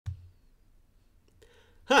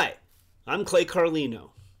Hi, I'm Clay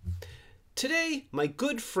Carlino. Today, my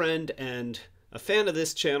good friend and a fan of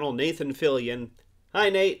this channel, Nathan Fillion. Hi,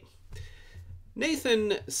 Nate.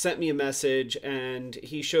 Nathan sent me a message and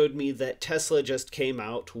he showed me that Tesla just came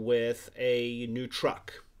out with a new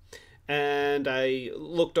truck. And I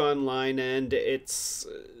looked online and it's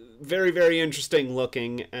very, very interesting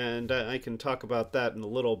looking, and I can talk about that in a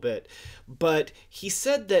little bit. But he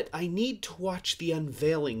said that I need to watch the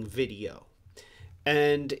unveiling video.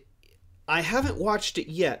 And I haven't watched it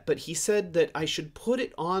yet, but he said that I should put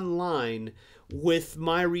it online with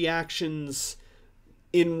my reactions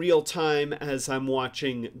in real time as I'm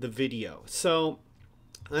watching the video. So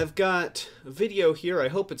I've got a video here. I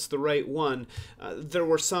hope it's the right one. There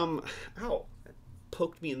were some... Ow! That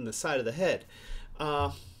poked me in the side of the head.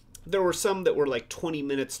 There were some that were like 20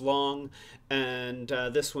 minutes long, and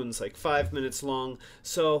this one's like 5 minutes long.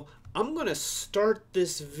 So I'm going to start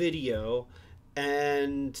this video,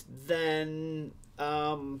 and then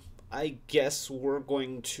I guess we're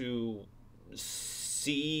going to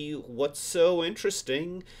see what's so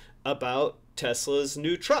interesting about Tesla's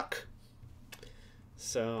new truck.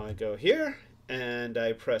 So I go here and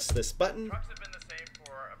I press this button. Trucks have been the same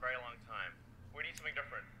for a very long time. We need something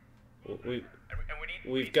different.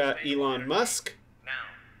 We've got Elon Musk. Now.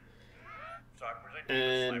 So I present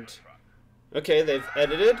and the Cybertruck. Okay, they've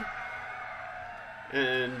edited.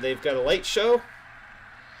 And they've got a light show.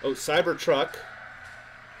 Oh, Cybertruck.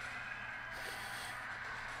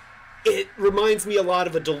 It reminds me a lot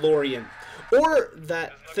of a DeLorean. Or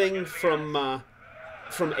that thing from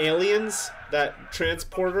Aliens, that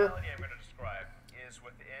transporter. The functionality I'm going to describe is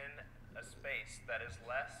within a space that is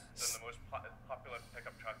less than the most popular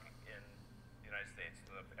pickup truck in the United States,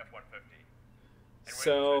 the F-150. And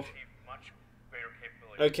we're able to achieve much greater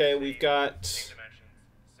capability. Okay, we've got... Same dimensions,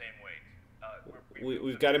 same weight.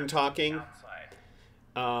 We've got him talking.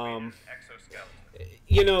 Exoskeleton.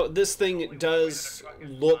 You know, this thing does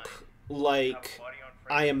look like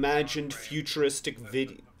I imagined futuristic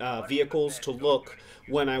vehicles to look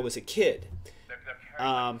when I was a kid.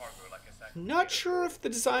 Not sure if the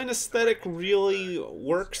design aesthetic really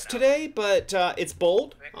works today, but it's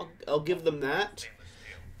bold. I'll give them that.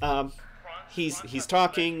 He's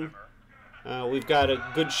talking. We've got a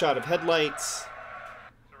good shot of headlights.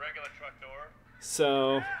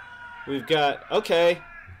 So we've got, okay.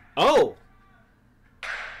 Oh!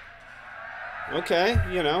 Okay,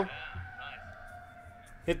 you know.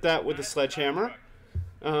 Hit that with a sledgehammer.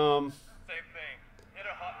 Same thing. Hit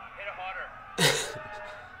it harder.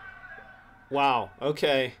 Wow,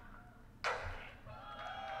 okay.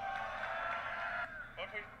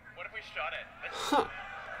 What if we shot it? Huh.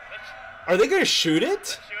 Are they going to shoot it?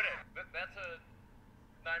 Let's shoot it. That's a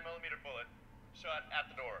 9mm bullet shot at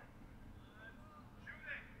the door.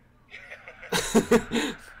 We're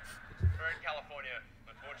in California,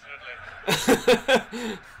 unfortunately.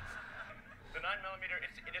 The 9mm,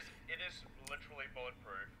 it is literally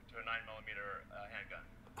bulletproof to a 9mm handgun.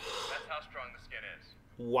 That's how strong the skin is.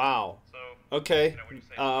 Wow. So, okay. You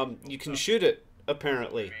know, You can shoot it,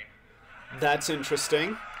 apparently. That's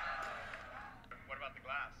interesting. What about the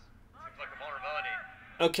glass? Seems like a vulnerability.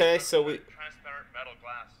 Okay, so we... Transparent metal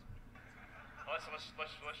glass. Let's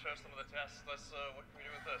show some of the tests. What can we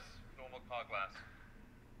do with this? Normal car glass.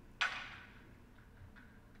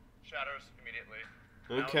 Shatters immediately.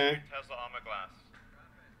 Okay. Now Tesla armor glass.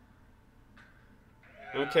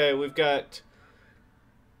 Okay, we've got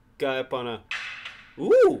guy up on a...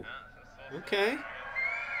 Ooh! Okay.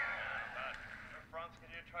 Franz, can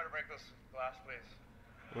you try to break this glass, please?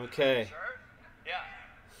 Okay. Sure? Yeah.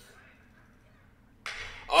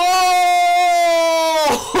 Oh!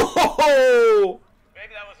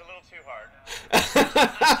 Maybe that was a little too hard.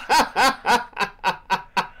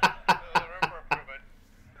 Room for improvement.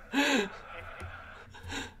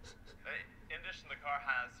 In addition, the car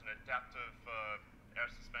has an adaptive air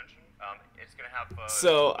suspension. It's going to have...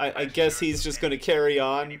 So I guess he's just going to carry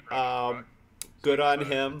on. Good on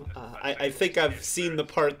him. I think I've seen the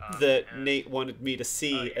part that Nate wanted me to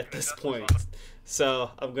see at this point. So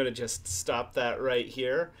I'm going to just stop that right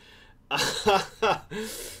here.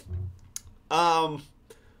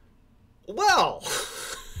 Well,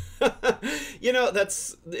 you know,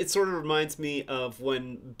 it sort of reminds me of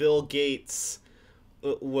when Bill Gates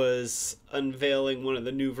was unveiling one of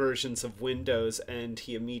the new versions of Windows and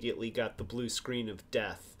he immediately got the blue screen of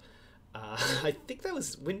death. I think that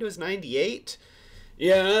was Windows 98.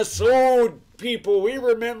 Yeah, us old people, we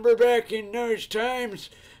remember back in those times.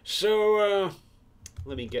 So,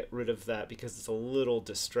 let me get rid of that because it's a little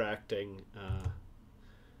distracting.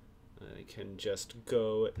 I can just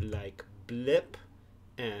go like blip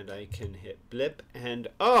and I can hit blip, and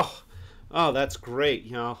oh, that's great.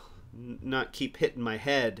 You know, not keep hitting my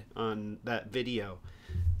head on that video.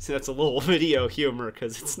 See, that's a little video humor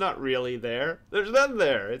because it's not really there. There's none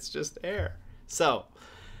there. It's just air. So,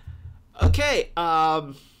 okay.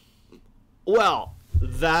 Well,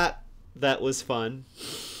 that was fun.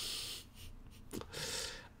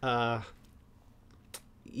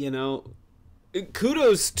 You know,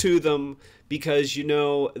 kudos to them because you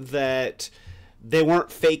know that they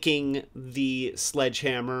weren't faking the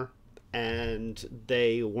sledgehammer and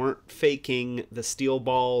they weren't faking the steel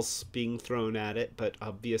balls being thrown at it, but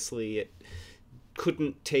obviously it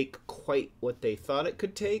couldn't take quite what they thought it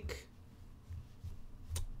could take.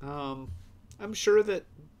 I'm sure that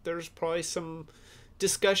there's probably some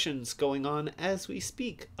discussions going on as we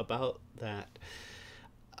speak about that.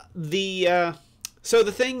 So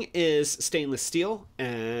the thing is stainless steel,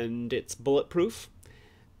 and it's bulletproof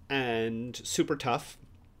and super tough,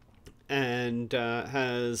 and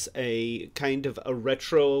has a kind of a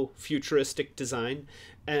retro futuristic design,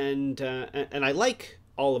 and I like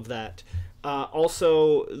all of that.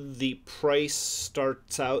 Also, the price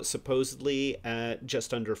starts out supposedly at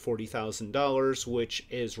just under $40,000, which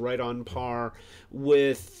is right on par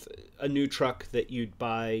with a new truck that you'd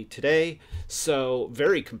buy today. So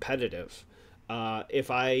very competitive. If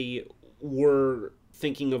I were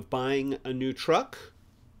thinking of buying a new truck,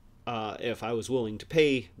 if I was willing to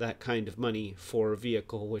pay that kind of money for a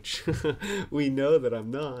vehicle, which we know that I'm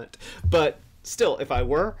not, but still, if I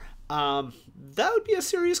were, that would be a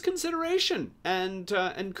serious consideration. And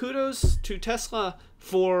kudos to Tesla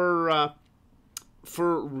for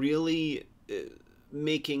really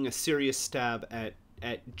making a serious stab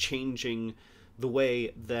at changing the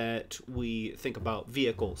way that we think about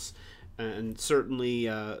vehicles. And certainly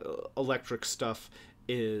electric stuff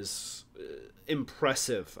is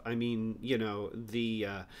impressive. I mean, you know, the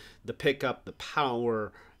pickup, the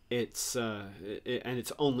power, and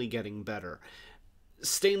it's only getting better.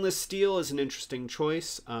 Stainless steel is an interesting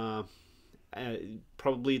choice.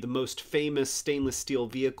 Probably the most famous stainless steel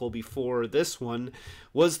vehicle before this one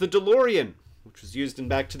was the DeLorean, which was used in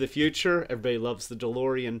Back to the Future. Everybody loves the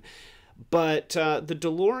DeLorean. But the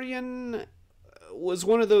DeLorean was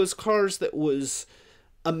one of those cars that was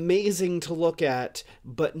amazing to look at,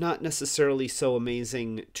 but not necessarily so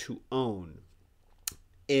amazing to own.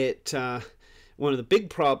 One of the big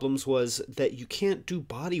problems was that you can't do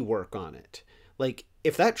body work on it. Like,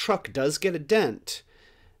 if that truck does get a dent,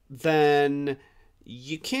 then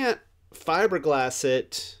you can't fiberglass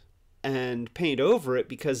it and paint over it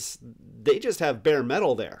because they just have bare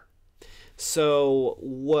metal there. So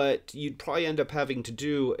what you'd probably end up having to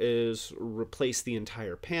do is replace the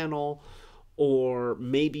entire panel, or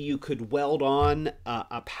maybe you could weld on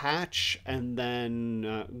a patch and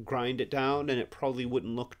then grind it down, and it probably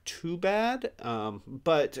wouldn't look too bad,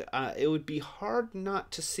 but it would be hard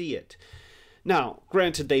not to see it. Now,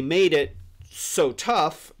 granted, they made it so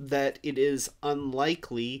tough that it is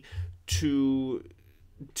unlikely to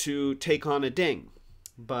take on a ding,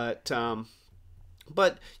 but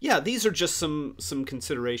yeah, these are just some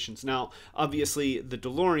considerations. Now, obviously, the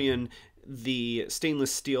DeLorean, the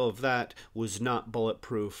stainless steel of that was not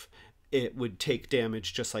bulletproof. It would take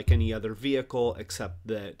damage just like any other vehicle, except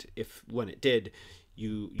that when it did,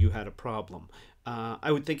 you had a problem.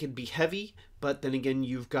 I would think it'd be heavy, but then again,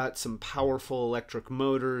 you've got some powerful electric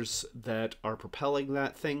motors that are propelling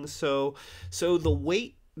that thing, so the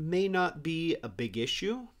weight may not be a big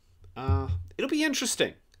issue. It'll be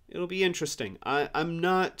interesting. It'll be interesting. I'm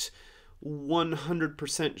not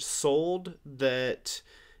 100% sold that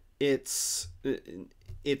it's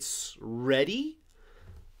ready,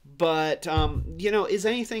 but you know, is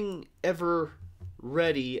anything ever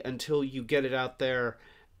ready until you get it out there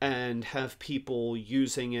and have people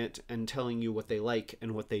using it and telling you what they like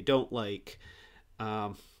and what they don't like?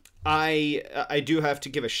 I do have to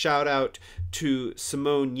give a shout out to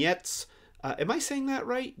Simone Yetz. Am I saying that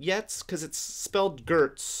right? Yetz? Because it's spelled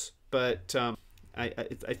Gertz, but I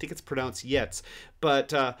think it's pronounced Yetz.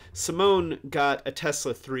 But Simone got a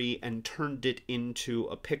Tesla 3 and turned it into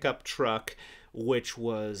a pickup truck, which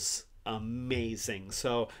was amazing.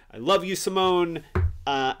 So I love you, Simone.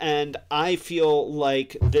 And I feel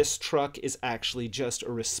like this truck is actually just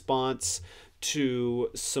a response to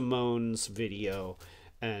Simone's video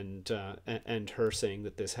and her saying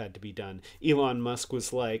that this had to be done. Elon Musk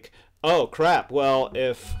was like, oh crap, well,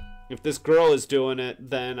 if this girl is doing it,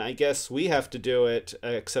 then I guess we have to do it,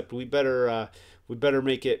 except we better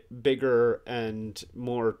make it bigger and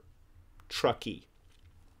more trucky.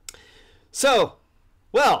 So,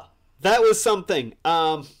 well, that was something.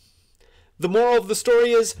 The moral of the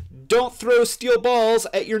story is, don't throw steel balls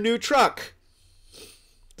at your new truck.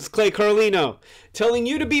 This is Clay Carlino telling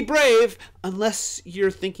you to be brave unless you're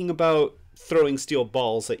thinking about throwing steel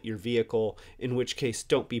balls at your vehicle, in which case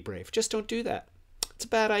don't be brave. Just don't do that. It's a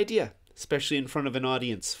bad idea, especially in front of an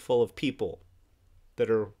audience full of people that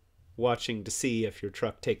are watching to see if your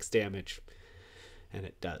truck takes damage. And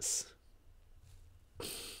it does.